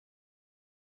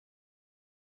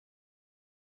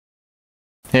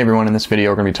Hey everyone, in this video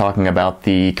we're going to be talking about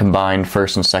the combined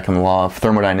first and second law of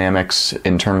thermodynamics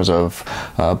in terms of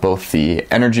both the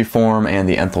energy form and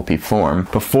the enthalpy form.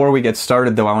 Before we get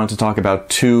started though, I wanted to talk about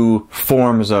two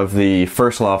forms of the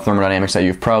first law of thermodynamics that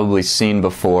you've probably seen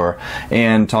before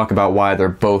and talk about why they're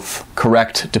both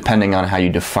correct depending on how you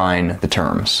define the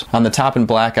terms. On the top in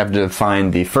black I've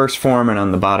defined the first form, and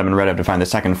on the bottom in red I've defined the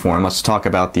second form. Let's talk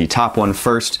about the top one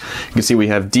first. You can see we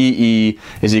have dE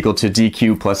is equal to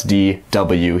dQ plus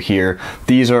dW here.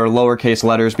 These are lowercase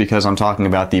letters because I'm talking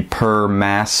about the per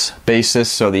mass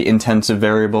basis, so the intensive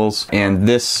variables, and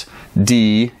this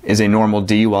d is a normal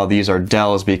d while these are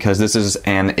del's because this is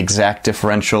an exact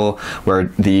differential where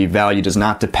the value does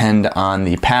not depend on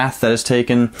the path that is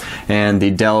taken, and the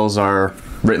del's are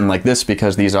written like this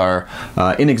because these are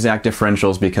inexact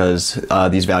differentials because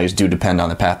these values do depend on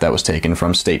the path that was taken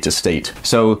from state to state.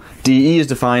 So dE is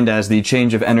defined as the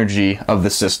change of energy of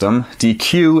the system.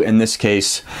 dQ in this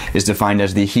case is defined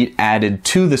as the heat added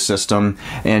to the system,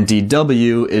 and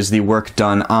dW is the work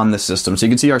done on the system. So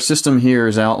you can see our system here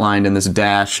is outlined in this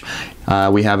dash.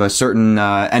 We have a certain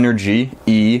energy,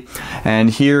 E,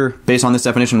 and here, based on this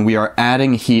definition, we are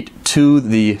adding heat to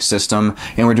the system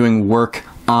and we're doing work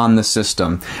on the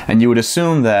system. And you would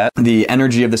assume that the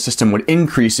energy of the system would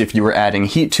increase if you were adding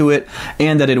heat to it,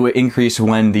 and that it would increase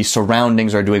when the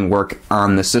surroundings are doing work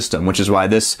on the system, which is why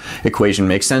this equation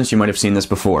makes sense. You might have seen this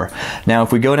before. Now,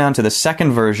 if we go down to the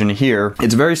second version here,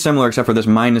 it's very similar except for this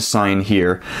minus sign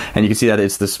here, and you can see that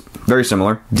it's this very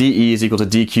similar. dE is equal to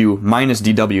dQ minus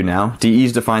dW now. dE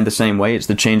is defined the same way. It's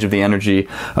the change of the energy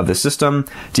of the system.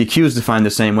 dQ is defined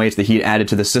the same way. It's the heat added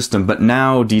to the system, but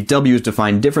now dW is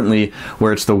defined differently,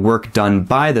 where it's the work done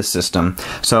by the system.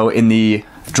 So in the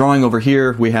drawing over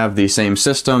here, we have the same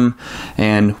system,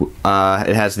 and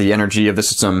it has the energy of the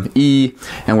system E,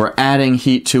 and we're adding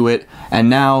heat to it, and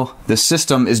now the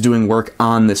system is doing work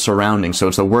on the surroundings. So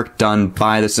it's the work done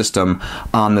by the system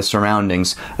on the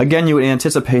surroundings. Again, you would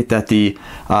anticipate that the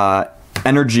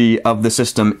energy of the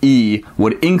system E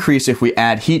would increase if we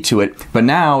add heat to it, but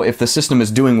now if the system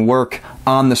is doing work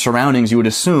on the surroundings, you would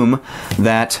assume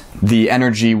that the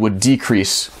energy would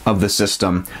decrease of the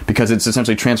system because it's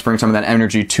essentially transferring some of that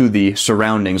energy to the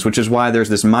surroundings, which is why there's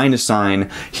this minus sign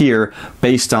here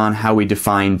based on how we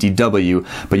define dW.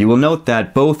 But you will note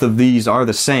that both of these are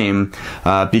the same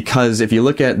because if you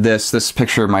look at this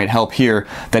picture might help here,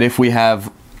 that if we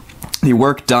have the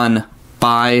work done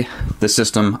by the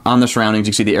system on the surroundings,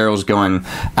 you see the arrows going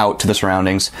out to the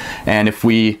surroundings, and if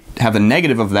we have the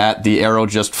negative of that, the arrow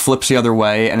just flips the other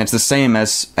way, and it's the same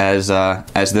as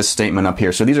this statement up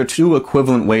here. So these are two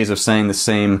equivalent ways of saying the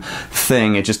same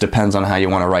thing. It just depends on how you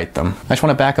want to write them. I just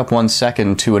want to back up 1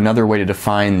 second to another way to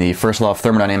define the first law of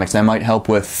thermodynamics that might help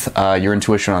with your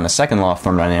intuition on the second law of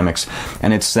thermodynamics,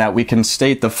 and it's that we can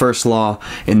state the first law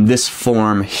in this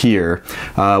form here,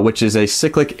 which is a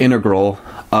cyclic integral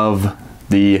of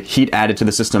the heat added to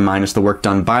the system minus the work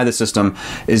done by the system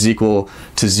is equal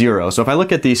to 0. So if I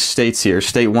look at these states here,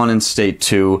 state 1 and state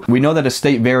 2, we know that a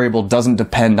state variable doesn't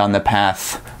depend on the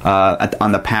path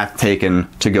taken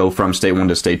to go from state 1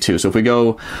 to state 2. So if we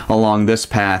go along this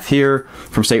path here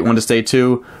from state 1 to state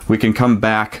 2, we can come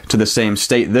back to the same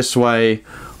state this way,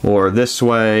 or this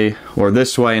way, or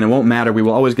this way, and it won't matter. We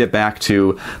will always get back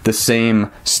to the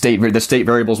same state. The state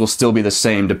variables will still be the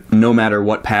same no matter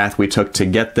what path we took to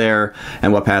get there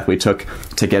and what path we took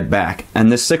to get back.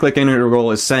 And this cyclic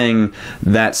integral is saying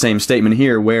that same statement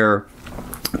here, where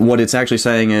what it's actually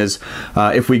saying is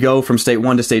if we go from state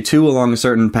 1 to state 2 along a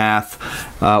certain path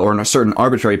or in a certain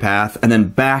arbitrary path and then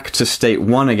back to state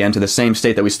 1 again, to the same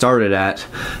state that we started at,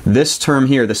 this term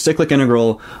here, the cyclic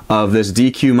integral of this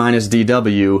dQ minus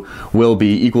dW, will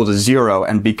be equal to 0,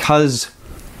 and because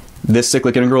this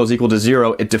cyclic integral is equal to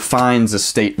 0, it defines a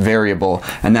state variable,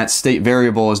 and that state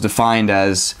variable is defined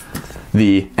as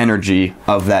the energy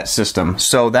of that system.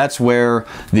 So that's where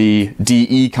the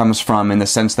dE comes from, in the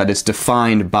sense that it's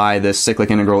defined by this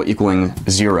cyclic integral equaling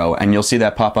 0. And you'll see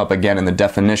that pop up again in the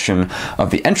definition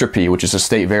of the entropy, which is a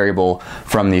state variable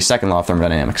from the second law of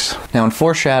thermodynamics. Now, in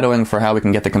foreshadowing for how we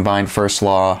can get the combined first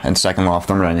law and second law of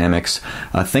thermodynamics,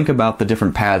 think about the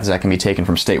different paths that can be taken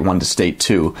from state 1 to state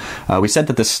 2. We said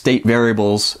that the state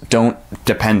variables don't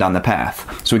depend on the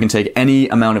path. So we can take any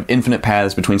amount of infinite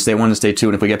paths between state 1 and state 2,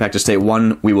 and if we get back to state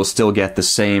 1, we will still get the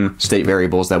same state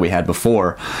variables that we had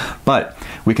before. But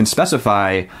we can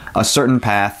specify a certain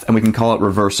path, and we can call it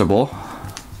reversible.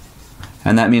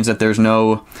 And that means that there's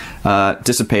no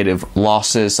dissipative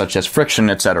losses such as friction,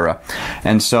 etc.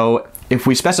 And so if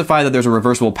we specify that there's a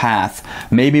reversible path,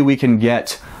 maybe we can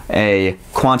get a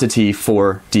quantity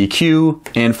for dq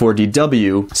and for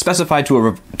dw specified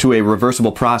to a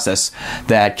reversible process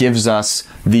that gives us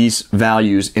these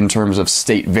values in terms of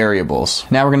state variables.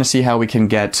 Now we're going to see how we can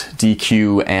get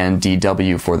dq and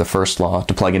dw for the first law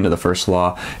to plug into the first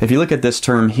law. If you look at this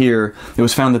term here, it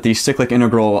was found that the cyclic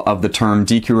integral of the term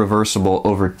dq reversible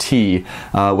over t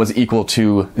was equal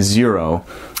to 0.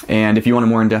 And if you want a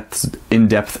more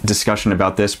in-depth discussion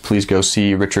about this, please go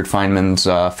see Richard Feynman's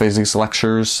physics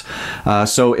lectures.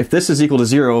 So if this is equal to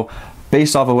 0,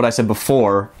 based off of what I said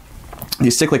before, the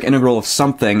cyclic integral of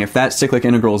something, if that cyclic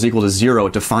integral is equal to 0,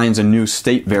 it defines a new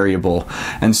state variable.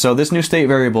 And so this new state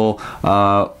variable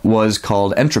was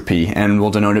called entropy, and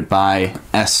we'll denote it by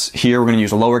S. Here we're going to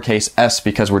use a lowercase s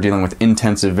because we're dealing with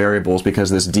intensive variables, because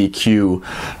this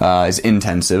dq is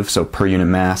intensive, so per unit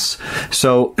mass.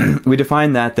 So we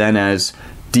define that then as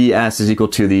ds is equal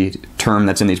to the term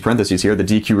that's in these parentheses here, the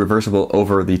dq reversible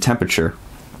over the temperature.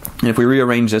 And if we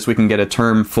rearrange this, we can get a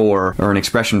term for, or an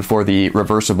expression for, the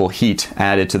reversible heat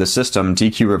added to the system.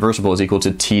 dq reversible is equal to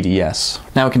TdS.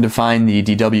 Now we can define the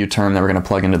dW term that we're going to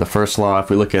plug into the first law. If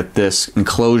we look at this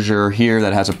enclosure here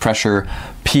that has a pressure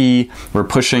P, we're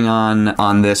pushing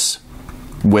on this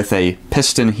with a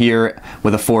piston here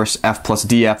with a force F plus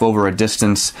dF over a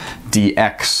distance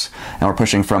dx, and we're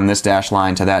pushing from this dashed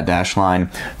line to that dashed line.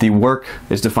 The work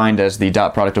is defined as the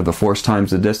dot product of the force times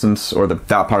the distance, or the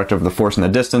dot product of the force and the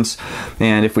distance.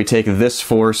 And if we take this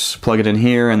force, plug it in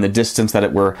here, and the distance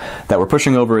that we're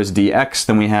pushing over is dx,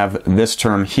 then we have this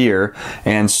term here.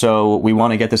 And so we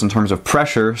want to get this in terms of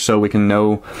pressure, so we can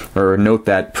note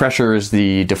that pressure is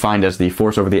defined as the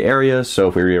force over the area. So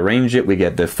if we rearrange it, we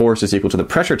get the force is equal to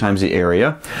the pressure times the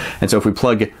area. And so if we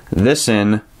plug this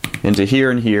in into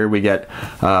here and here, we get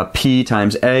P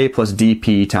times A plus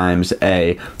dP times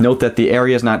A. Note that the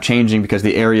area is not changing because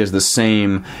the area is the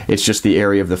same, it's just the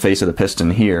area of the face of the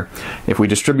piston here. If we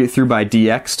distribute through by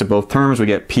dx to both terms, we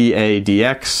get PA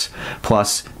dx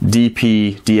plus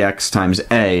dP dx times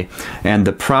A. And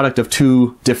the product of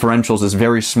two differentials is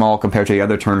very small compared to the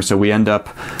other terms, so we end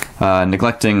up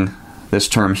neglecting this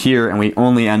term here, and we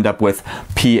only end up with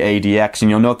PA dx.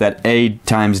 And you'll note that A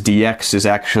times dx is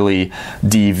actually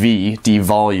dV, d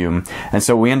volume. And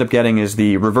so what we end up getting is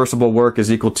the reversible work is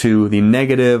equal to the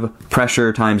negative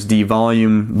pressure times d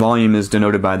volume. Volume is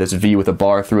denoted by this V with a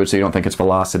bar through it, so you don't think it's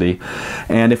velocity.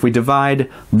 And if we divide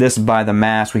this by the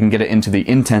mass, we can get it into the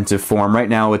intensive form. Right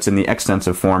now it's in the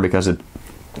extensive form because it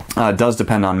does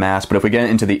depend on mass, but if we get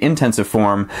into the intensive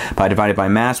form by divided by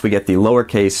mass, we get the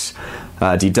lowercase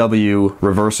dW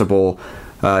reversible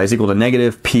is equal to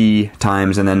negative P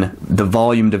times, and then the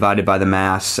volume divided by the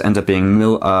mass ends up being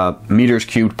meters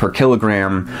cubed per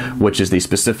kilogram, which is the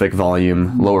specific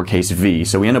volume, lowercase v.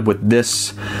 So we end up with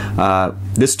this,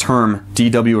 this term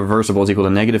dW reversible is equal to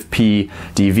negative P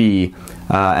dV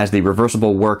as the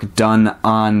reversible work done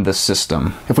on the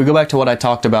system. If we go back to what I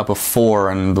talked about before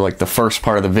and like the first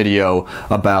part of the video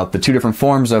about the two different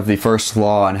forms of the first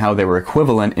law and how they were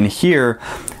equivalent, in here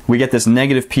we get this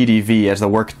negative PdV as the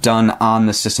work done on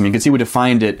the system. You can see we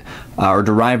defined it or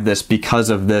derived this because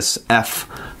of this F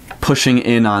pushing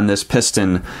in on this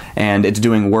piston, and it's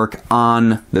doing work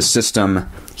on the system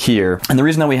here. And the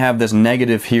reason that we have this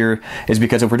negative here is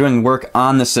because if we're doing work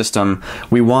on the system,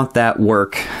 we want that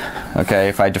work, okay,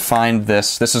 if I defined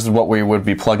this, this is what we would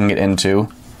be plugging it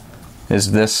into,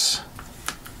 is this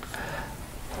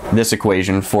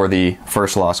equation for the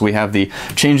first law. So we have the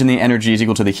change in the energy is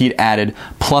equal to the heat added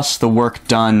plus the work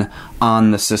done on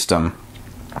the system.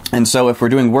 And so if we're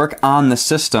doing work on the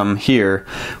system here,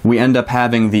 we end up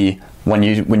having the, when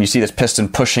you see this piston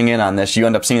pushing in on this, you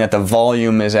end up seeing that the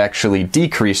volume is actually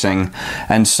decreasing.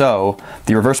 And so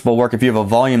the reversible work, if you have a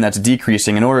volume that's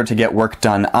decreasing, in order to get work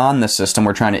done on the system,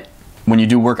 we're trying to, when you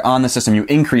do work on the system, you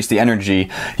increase the energy.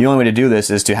 The only way to do this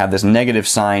is to have this negative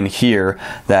sign here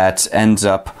that ends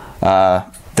up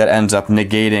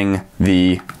negating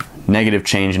the negative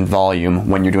change in volume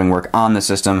when you're doing work on the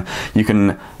system. You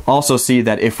can also see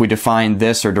that if we define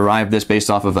this or derive this based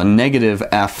off of a negative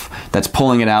F that's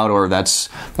pulling it out, or that's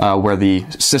where the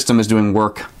system is doing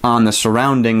work on the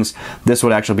surroundings, this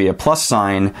would actually be a plus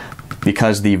sign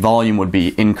because the volume would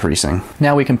be increasing.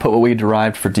 Now we can put what we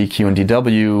derived for dq and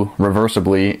dw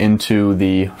reversibly into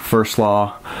the first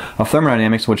law of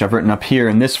thermodynamics, which I've written up here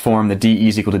in this form, the dE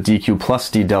is equal to dQ plus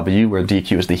dW, where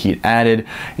dQ is the heat added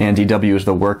and dW is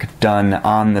the work done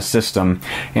on the system.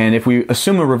 And if we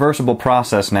assume a reversible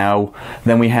process now,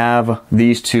 then we have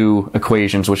these two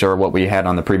equations, which are what we had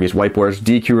on the previous whiteboards.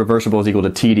 dQ reversible is equal to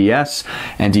TdS,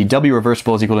 and dW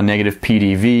reversible is equal to negative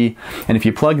PdV. And if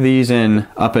you plug these in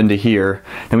up into here,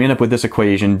 then we end up with this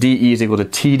equation, dE is equal to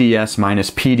TdS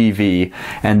minus PdV,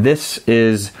 and this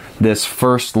is this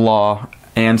first law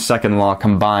and second law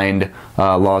combined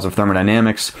laws of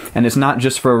thermodynamics. And it's not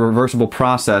just for a reversible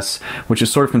process, which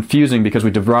is sort of confusing because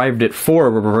we derived it for a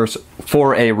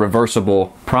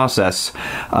reversible process.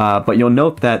 But you'll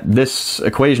note that this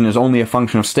equation is only a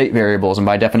function of state variables, and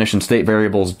by definition state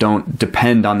variables don't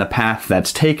depend on the path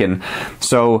that's taken.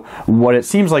 So what it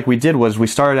seems like we did was we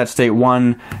started at state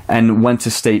 1 and went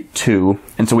to state 2,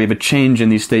 and so we have a change in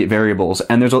these state variables,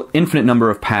 and there's an infinite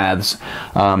number of paths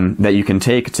that you can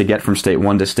take to get from state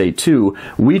 1 to state 2.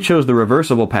 We chose the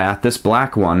reversible path, this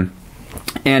black one,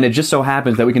 and it just so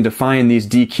happens that we can define these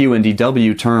dQ and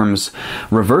dW terms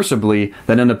reversibly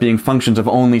that end up being functions of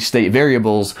only state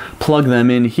variables, plug them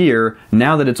in here.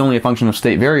 Now that it's only a function of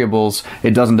state variables,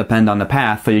 it doesn't depend on the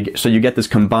path, so you get this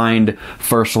combined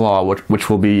first law, which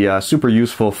will be super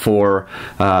useful for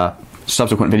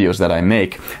subsequent videos that I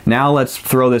make. Now let's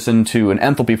throw this into an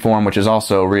enthalpy form, which is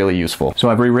also really useful. So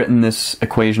I've rewritten this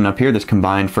equation up here, this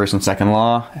combined first and second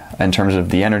law, in terms of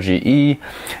the energy E,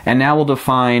 and now we'll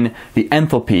define the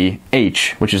enthalpy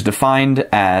H, which is defined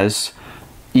as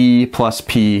E plus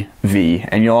PV,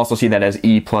 and you'll also see that as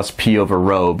E plus P over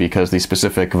rho because the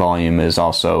specific volume is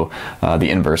also the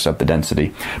inverse of the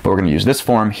density. But we're going to use this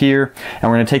form here, and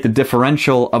we're going to take the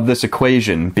differential of this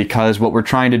equation because what we're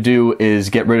trying to do is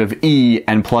get rid of E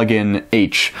and plug in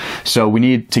H. So we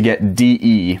need to get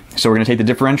dE. So we're going to take the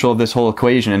differential of this whole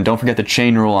equation, and don't forget the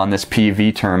chain rule on this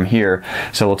PV term here.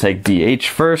 So we'll take dH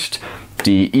first,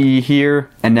 dE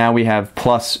here, and now we have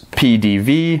plus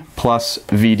PdV plus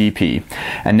VdP.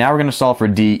 And now we're going to solve for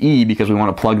dE because we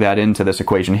want to plug that into this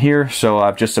equation here. So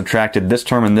I've just subtracted this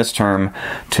term and this term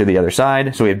to the other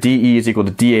side. So we have dE is equal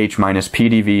to dH minus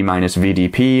PdV minus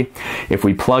VdP. If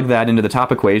we plug that into the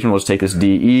top equation, we'll just take this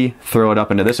dE, throw it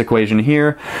up into this equation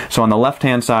here. So on the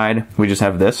left-hand side, we just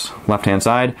have this, left-hand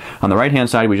side. On the right-hand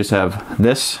side, we just have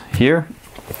this here.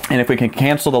 And if we can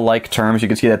cancel the like terms, you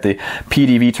can see that the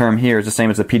PdV term here is the same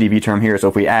as the PdV term here. So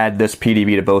if we add this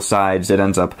PdV to both sides, it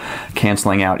ends up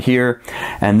canceling out here.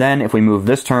 And then if we move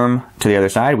this term to the other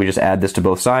side, we just add this to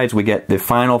both sides. We get the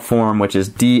final form, which is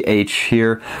dH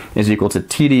here is equal to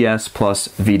TdS plus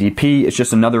VdP. It's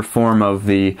just another form of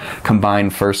the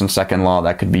combined first and second law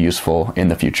that could be useful in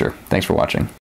the future. Thanks for watching.